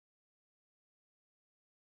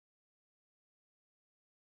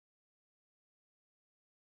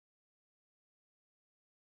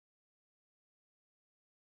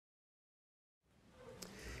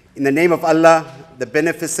In the name of Allah, the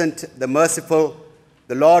Beneficent, the Merciful,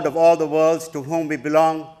 the Lord of all the worlds, to whom we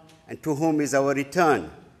belong and to whom is our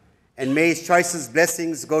return. And may His choicest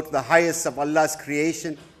blessings go to the highest of Allah's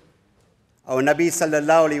creation, our Nabi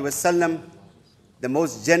sallallahu alaihi wasallam, the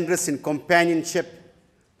most generous in companionship,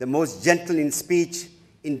 the most gentle in speech,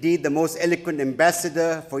 indeed the most eloquent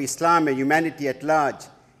ambassador for Islam and humanity at large,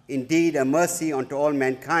 indeed a mercy unto all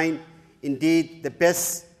mankind, indeed the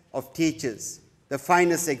best of teachers, the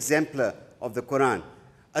finest exemplar of the Quran.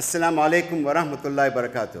 Assalamu alaikum wa rahmatullahi wa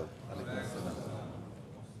barakatuh.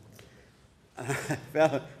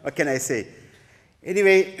 Well, what can I say?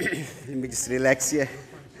 Anyway, let me just relax here.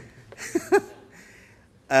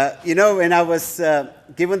 When I was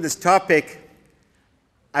given this topic,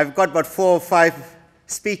 I've got about 4 or 5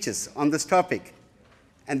 speeches on this topic.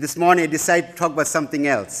 And this morning I decided to talk about something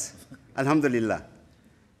else. Alhamdulillah.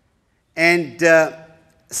 And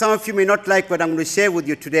some of you may not like what I'm going to share with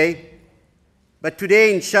you today. But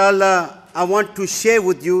today, inshallah, I want to share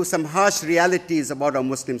with you some harsh realities about our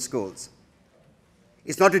Muslim schools.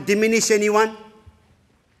 It's not to diminish anyone.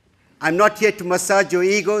 I'm not here to massage your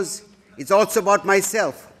egos. It's also about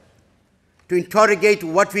myself, to interrogate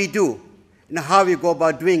what we do and how we go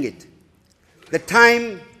about doing it. The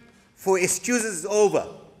time for excuses is over.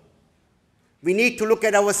 We need to look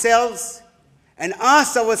at ourselves and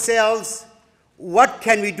ask ourselves, what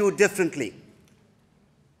can we do differently?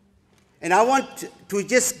 And I want to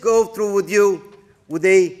just go through with you with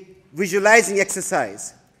a visualizing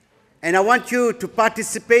exercise. And I want you to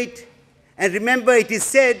participate. And remember, it is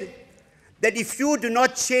said that if you do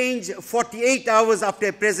not change 48 hours after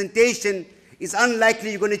a presentation, it's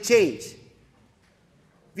unlikely you're going to change.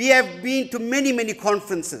 We have been to many, many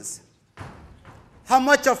conferences. How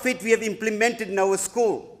much of it we have implemented in our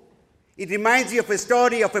school? It reminds me of a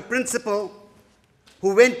story of a principal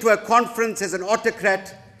who went to a conference as an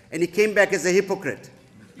autocrat and he came back as a hypocrite.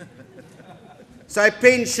 So I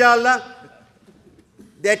pray, inshallah,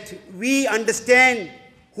 that we understand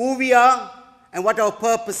who we are and what our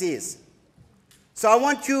purpose is. So I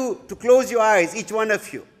want you to close your eyes, each one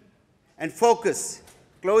of you, and focus.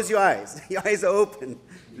 Close your eyes. Your eyes are open.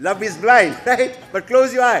 Love is blind, right? But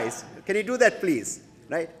close your eyes. Can you do that, please?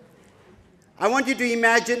 Right? I want you to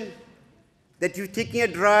imagine that you're taking a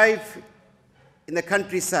drive in the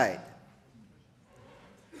countryside.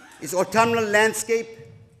 It's autumnal landscape.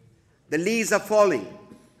 The leaves are falling.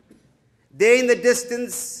 There in the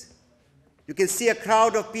distance, you can see a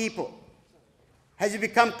crowd of people. As you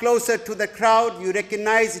become closer to the crowd, you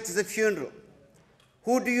recognize it is a funeral.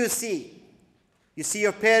 Who do you see? You see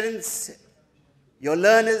your parents, your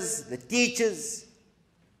learners, the teachers.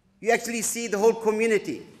 You actually see the whole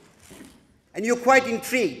community. And you're quite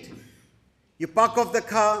intrigued. You park off the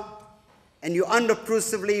car and you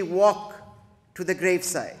unobtrusively walk to the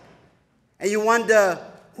graveside. And you wonder,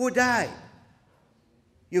 who died?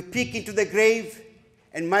 You peek into the grave,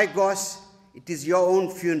 and my gosh, it is your own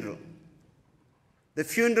funeral. The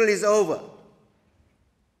funeral is over.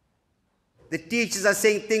 The teachers are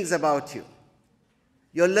saying things about you.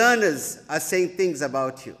 Your learners are saying things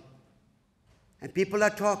about you. And people are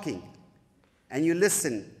talking, and you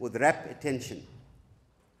listen with rapt attention.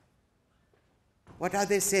 What are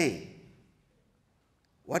they saying?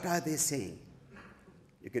 What are they saying?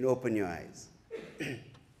 You can open your eyes.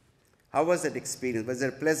 How was that experience? Was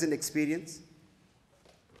it a pleasant experience?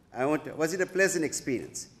 Was it a pleasant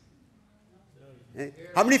experience?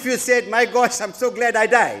 How many of you said, my gosh, I'm so glad I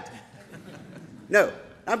died? No.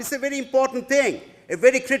 Now, it's a very important thing, a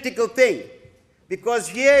very critical thing, because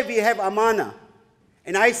here we have amana.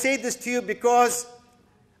 And I say this to you because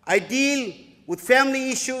I deal with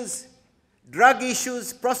family issues, drug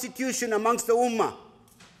issues, prostitution amongst the ummah.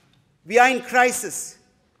 We are in crisis.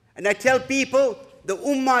 And I tell people, the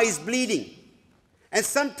ummah is bleeding. And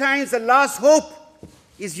sometimes the last hope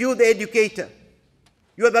is you, the educator.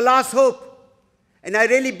 You are the last hope. And I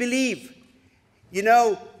really believe,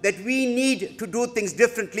 that we need to do things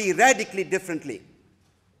differently, radically differently.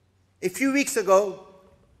 A few weeks ago,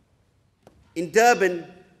 in Durban,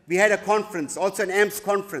 we had a conference, also an AMS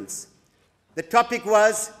conference. The topic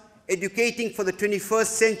was Educating for the 21st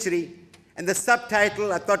Century. And the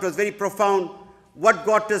subtitle I thought was very profound. What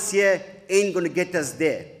got us here ain't going to get us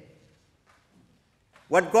there.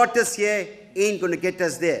 What got us here ain't going to get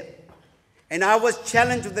us there. And I was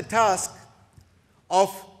challenged with the task of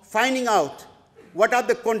finding out what are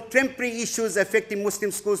the contemporary issues affecting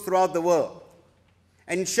Muslim schools throughout the world.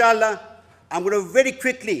 And inshallah, I'm going to very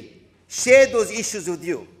quickly share those issues with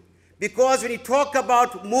you. Because when you talk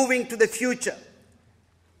about moving to the future,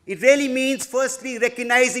 it really means firstly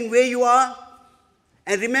recognizing where you are.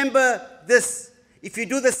 And remember this, If you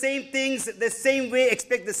do the same things the same way,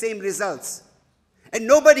 expect the same results. And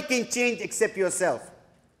nobody can change except yourself.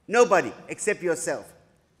 Nobody except yourself.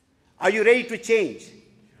 Are you ready to change?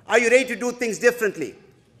 Are you ready to do things differently?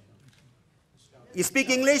 You speak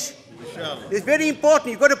English? It's very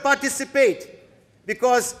important. You've got to participate,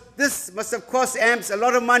 because this must have cost AMS a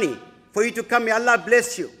lot of money for you to come here. Allah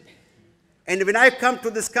bless you. And when I come to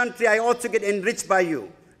this country, I also get enriched by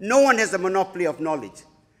you. No one has a monopoly of knowledge.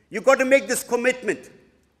 You've got to make this commitment.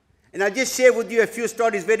 And I'll just share with you a few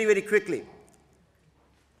stories very, very quickly.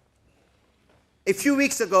 A few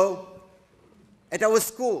weeks ago, at our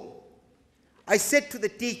school, I said to the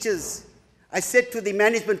teachers, I said to the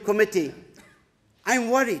management committee, I'm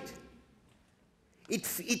worried.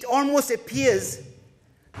 It almost appears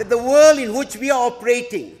that the world in which we are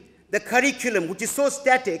operating, the curriculum, which is so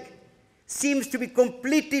static, seems to be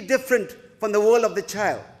completely different from the world of the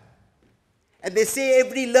child. And they say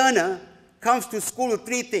every learner comes to school with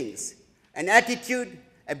three things: an attitude,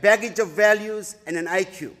 a baggage of values, and an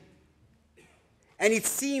IQ. And it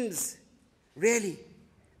seems, really,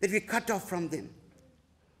 that we cut off from them.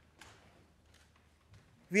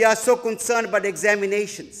 We are so concerned about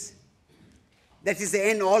examinations. That is the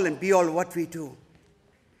end all and be all what we do.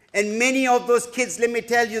 And many of those kids, let me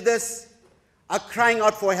tell you this, are crying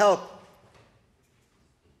out for help.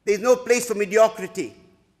 There's no place for mediocrity.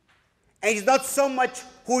 And it's not so much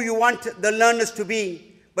who you want the learners to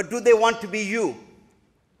be, but do they want to be you?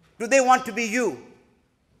 Do they want to be you?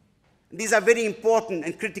 These are very important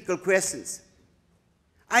and critical questions.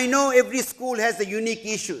 I know every school has the unique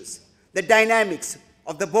issues, the dynamics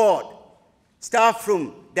of the board, staff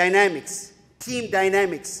room dynamics, team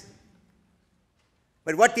dynamics.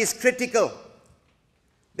 But what is critical,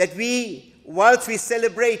 that we, whilst we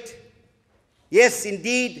celebrate, yes,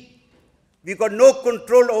 indeed, we've got no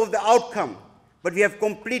control over the outcome, but we have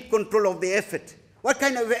complete control of the effort. What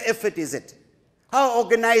kind of effort is it? How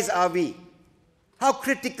organized are we? How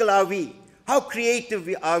critical are we? How creative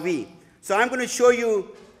are we? So I'm going to show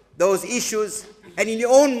you those issues, and in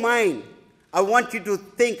your own mind, I want you to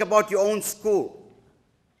think about your own school,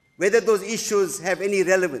 whether those issues have any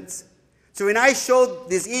relevance. So when I showed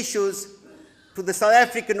these issues to the South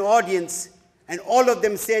African audience, and all of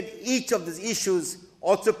them said each of these issues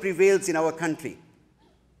also prevails in our country.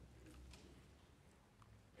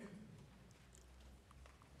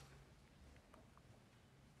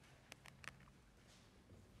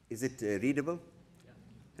 Is it readable?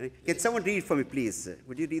 Yeah. Can someone read for me, please?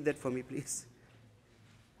 Would you read that for me, please?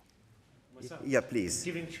 Myself? Yeah, please.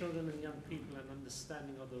 Giving children and young people an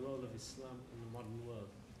understanding of the role of Islam in the modern world.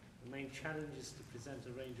 The main challenge is to present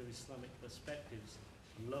a range of Islamic perspectives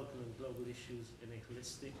on local and global issues in a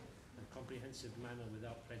holistic and comprehensive manner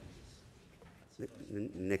without prejudice.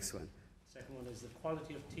 The next one. Second one is the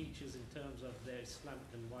quality of teachers in terms of their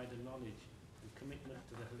Islamic and wider knowledge and commitment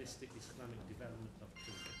to the holistic Islamic development of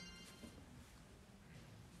children.